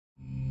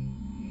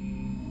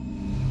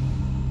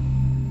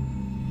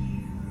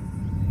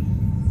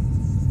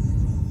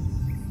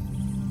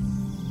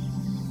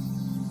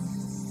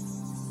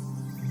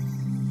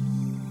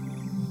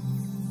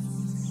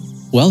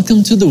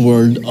Welcome to the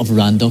world of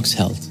Randox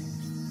Health,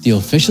 the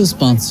official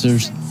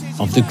sponsors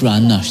of the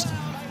Grand National.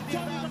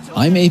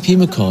 I'm AP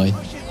McCoy,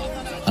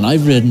 and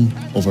I've ridden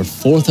over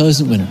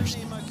 4,000 winners,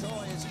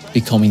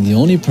 becoming the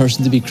only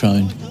person to be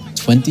crowned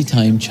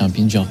 20-time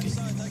champion jockey.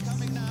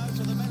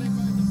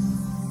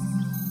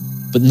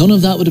 But none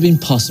of that would have been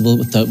possible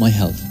without my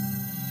health.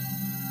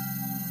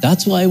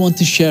 That's why I want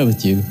to share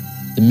with you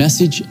the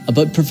message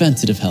about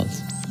preventative health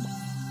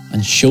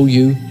and show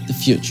you the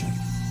future.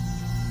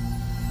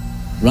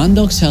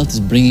 Randox Health is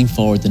bringing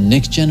forward the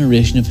next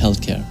generation of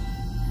healthcare,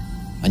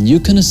 and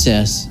you can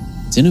assess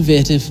its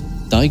innovative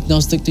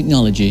diagnostic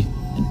technology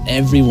in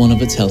every one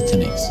of its health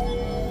clinics.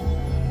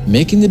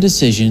 Making the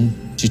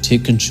decision to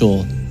take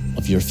control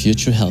of your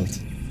future health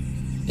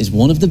is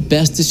one of the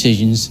best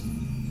decisions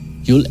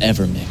you'll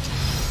ever make.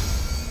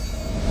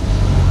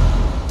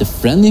 The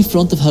friendly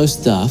front of house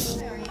staff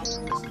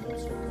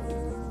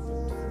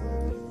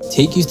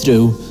take you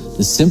through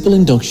the simple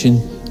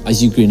induction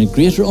as you gain a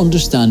greater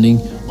understanding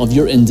of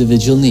your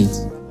individual needs.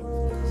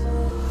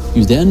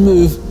 You then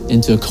move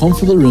into a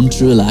comfortable room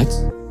to relax,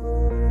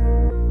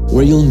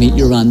 where you'll meet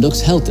your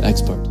Randox Health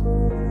expert.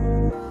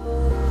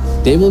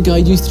 They will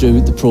guide you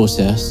through the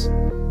process,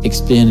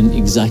 explaining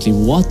exactly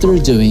what they're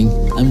doing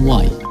and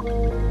why.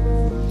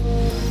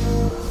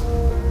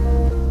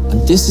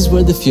 And this is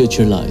where the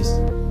future lies,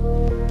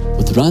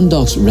 with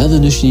Randox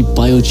Revolutionary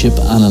Biochip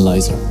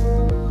Analyzer.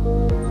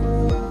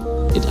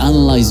 It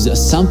analyzes a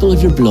sample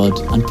of your blood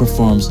and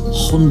performs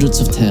hundreds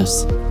of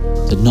tests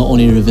that not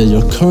only reveal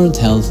your current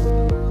health,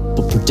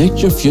 but predict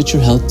your future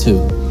health too.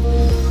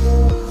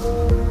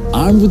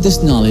 Armed with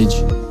this knowledge,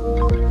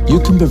 you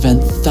can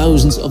prevent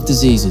thousands of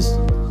diseases.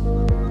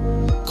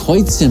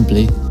 Quite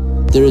simply,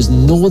 there is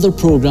no other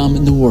program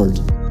in the world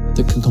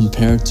that can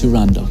compare to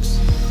Randox.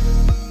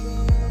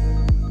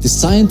 The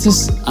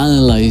scientists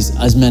analyze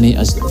as many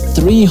as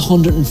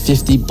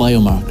 350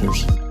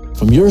 biomarkers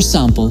from your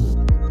sample,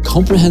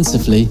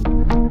 comprehensively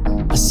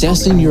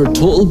assessing your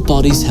total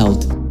body's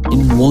health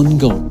in one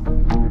go.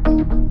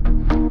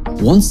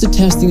 Once the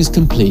testing is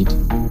complete,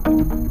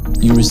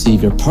 you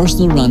receive your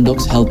personal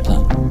Randox Health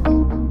Plan.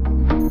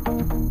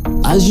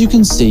 As you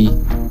can see,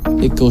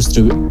 it goes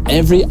through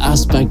every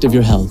aspect of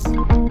your health,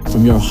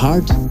 from your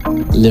heart,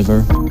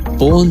 liver,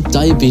 bone,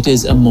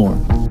 diabetes, and more.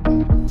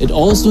 It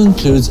also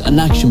includes an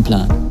action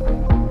plan.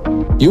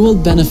 You will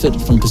benefit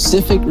from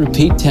specific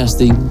repeat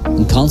testing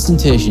and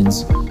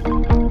consultations,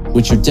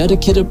 which your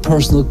dedicated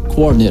personal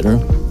coordinator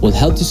will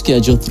help to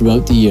schedule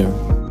throughout the year.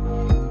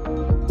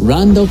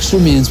 Randox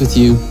remains with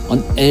you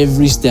on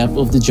every step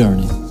of the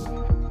journey,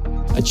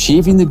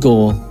 achieving the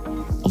goal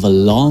of a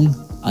long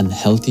and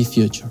healthy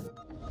future.